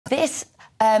this,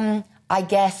 I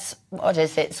guess, what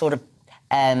is it, sort of,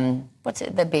 what's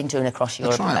it they've been doing across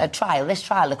Europe? This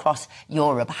trial across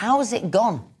Europe. How has it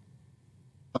gone?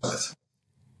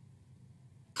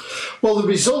 Well, the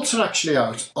results are actually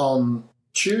out on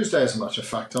Tuesday, as a matter of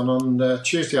fact, and on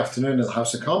Tuesday afternoon in the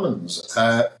House of Commons.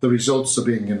 The results are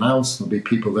being announced. There'll be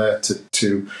people there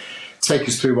to take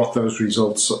us through what those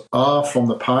results are from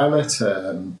the pilot,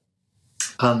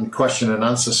 and question and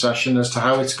answer session as to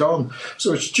how it's gone.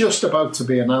 So it's just about to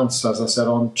be announced, as I said,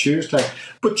 on Tuesday.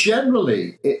 But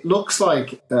generally, it looks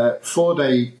like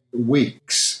 4-day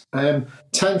weeks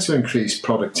tend to increase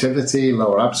productivity,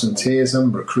 lower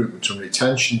absenteeism, recruitment and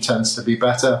retention tends to be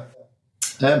better.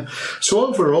 So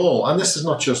overall, and this is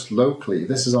not just locally,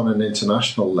 this is on an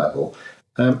international level.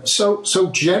 So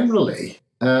generally,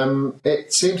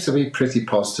 it seems to be pretty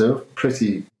positive,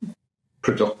 pretty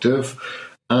productive,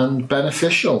 and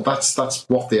beneficial. That's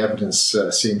what the evidence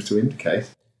seems to indicate.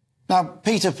 Now,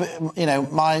 Peter, you know,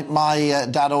 my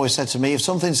dad always said to me, if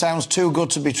something sounds too good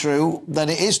to be true, then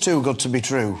it is too good to be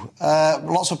true.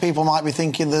 Lots of people might be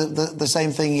thinking the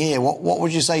same thing here. What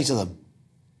would you say to them?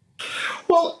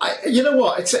 Well, you know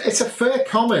what? It's a fair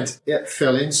comment,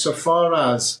 Phil, insofar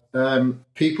as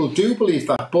people do believe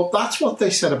that. But that's what they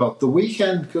said about the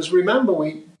weekend. Because remember,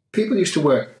 people used to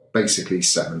work basically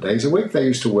 7 days a week. They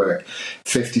used to work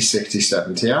 50, 60,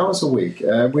 70 hours a week.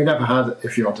 We never had,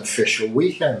 if you want, official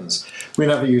weekends. We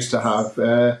never used to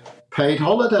have paid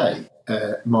holiday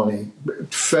money,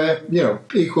 fair, you know,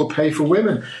 equal pay for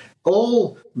women.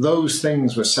 All those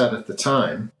things were said at the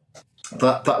time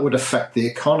that would affect the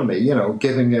economy. You know,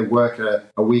 giving a worker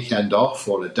a weekend off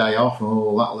or a day off,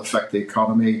 oh, that'll affect the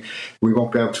economy. We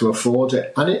won't be able to afford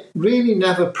it. And it really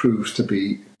never proves to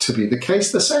be the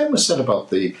case. The same was said about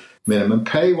the minimum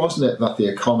pay, wasn't it? That the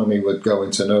economy would go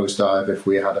into nosedive if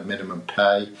we had a minimum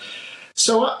pay.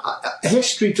 So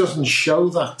history doesn't show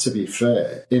that, to be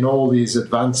fair, in all these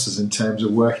advances in terms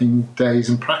of working days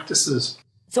and practices.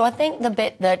 So I think the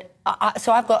bit that...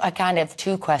 so I've got a kind of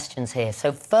two questions here.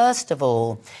 So first of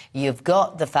all, you've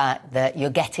got the fact that you're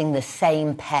getting the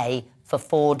same pay for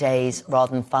 4 days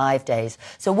rather than 5 days.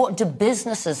 So what do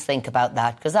businesses think about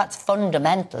that? Because that's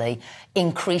fundamentally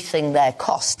increasing their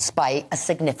costs by a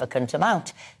significant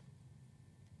amount.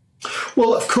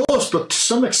 Well, of course, but to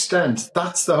some extent,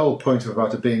 that's the whole point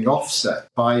about it being offset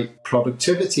by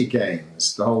productivity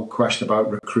gains, the whole question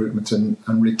about recruitment and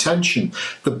retention.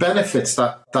 The benefits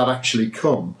that actually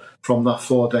come from that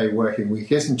 4-day working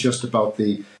week isn't just about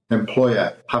the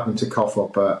employer having to cough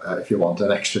up, if you want,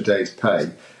 an extra day's pay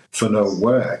for no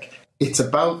work. It's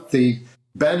about the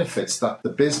benefits that the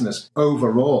business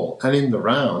overall and in the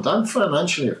round, and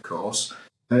financially, of course,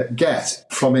 get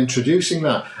from introducing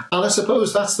that. And I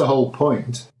suppose that's the whole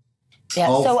point. Yeah,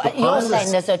 so you're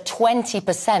saying there's a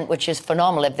 20%, which is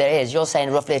phenomenal if there is. You're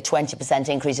saying roughly a 20%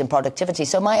 increase in productivity.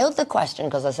 So my other question,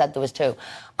 because I said there was two,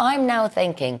 I'm now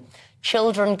thinking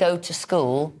children go to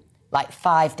school like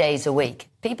 5 days a week.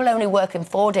 People only working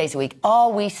 4 days a week.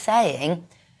 Are we saying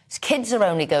kids are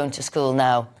only going to school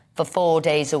now for 4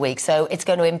 days a week, so it's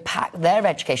going to impact their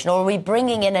education? Or are we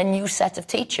bringing in a new set of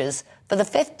teachers for the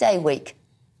 5th day week?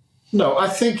 No, I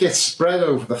think it's spread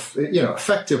over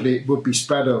effectively it would be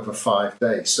spread over 5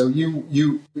 days. So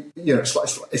you know,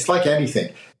 it's like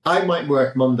anything. I might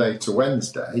work Monday to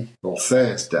Wednesday or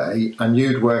Thursday, and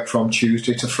you'd work from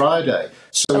Tuesday to Friday.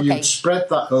 So you'd spread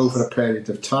that over a period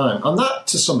of time. And that,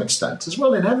 to some extent, as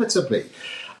well, inevitably.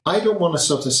 I don't want to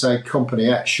sort of say Company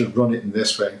X should run it in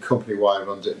this way and Company Y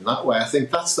runs it in that way. I think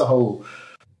that's the whole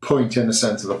point, in a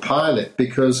sense, of a pilot,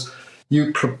 because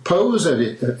you propose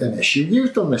an issue.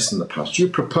 You've done this in the past. You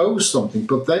propose something,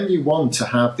 but then you want to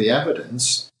have the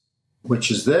evidence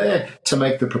which is there to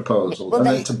make the proposal. Well,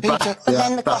 and then to back but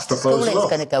then the cost of schooling is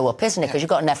going to go up, isn't it? Because you've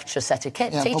got an extra set of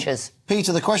teachers.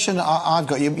 Peter, the question I've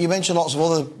got, you mentioned lots of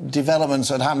other developments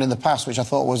that happened in the past, which I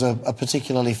thought was a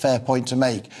particularly fair point to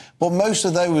make. But most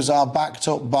of those are backed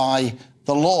up by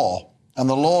the law, and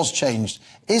the law's changed.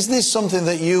 Is this something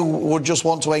that you would just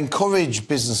want to encourage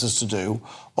businesses to do,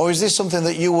 or is this something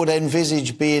that you would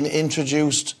envisage being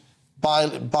introduced by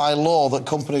law that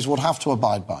companies would have to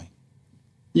abide by?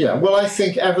 Yeah, well, I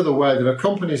think ever the way, there are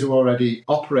companies who already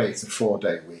operate a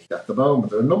 4-day week at the moment.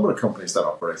 There are a number of companies that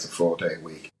operate a 4-day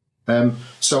week.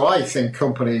 So I think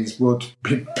companies would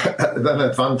be an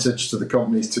advantage to the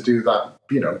companies to do that,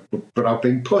 you know, without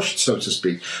being pushed, so to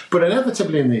speak. But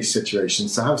inevitably in these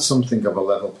situations, to have something of a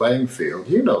level playing field,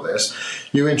 you know this,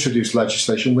 you introduce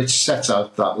legislation which sets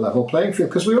out that level playing field,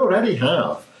 because we already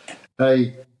have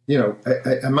a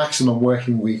maximum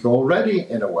working week already,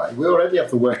 in a way. We already have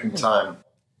the working time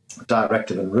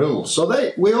directive and rules. So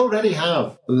we already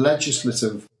have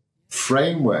legislative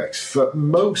frameworks for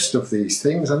most of these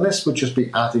things, and this would just be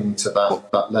adding to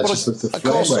that legislative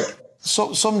framework.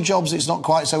 So, some jobs it's not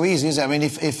quite so easy, is it? I mean,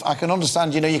 if I can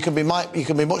understand, you can be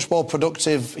much more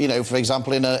productive, for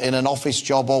example, in an office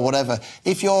job or whatever.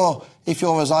 If you're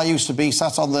as I used to be,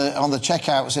 sat on the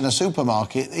checkouts in a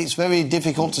supermarket, it's very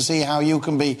difficult to see how you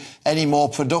can be any more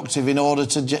productive in order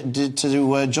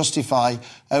to justify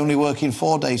only working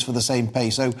 4 days for the same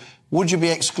pay. So, would you be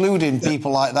excluding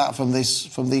people like that from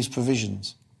these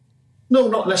provisions? No,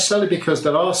 not necessarily, because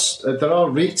there are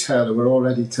retail who are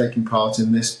already taking part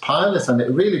in this pilot, and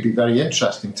it'd really be very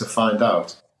interesting to find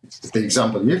out the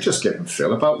example you've just given,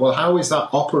 Phil, about, well, how is that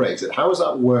operated? How has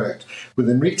that worked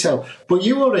within retail? But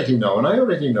you already know, and I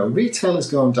already know, retail is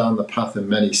going down the path in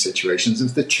many situations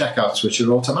of the checkouts, which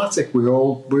are automatic. We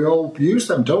all use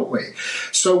them, don't we?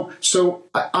 So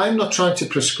I'm not trying to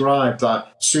prescribe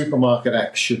that supermarket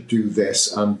X should do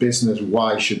this and business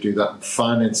Y should do that and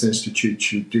finance institute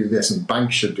should do this and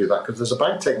banks should do that, because there's a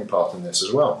bank taking part in this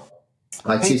as well.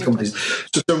 IT companies.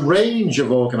 So there's a range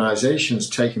of organisations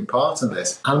taking part in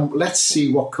this, and let's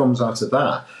see what comes out of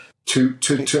that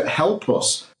to help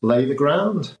us lay the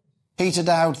ground. Peter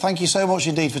Dowd, thank you so much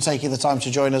indeed for taking the time to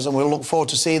join us, and we'll look forward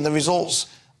to seeing the results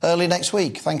early next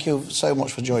week. Thank you so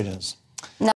much for joining us.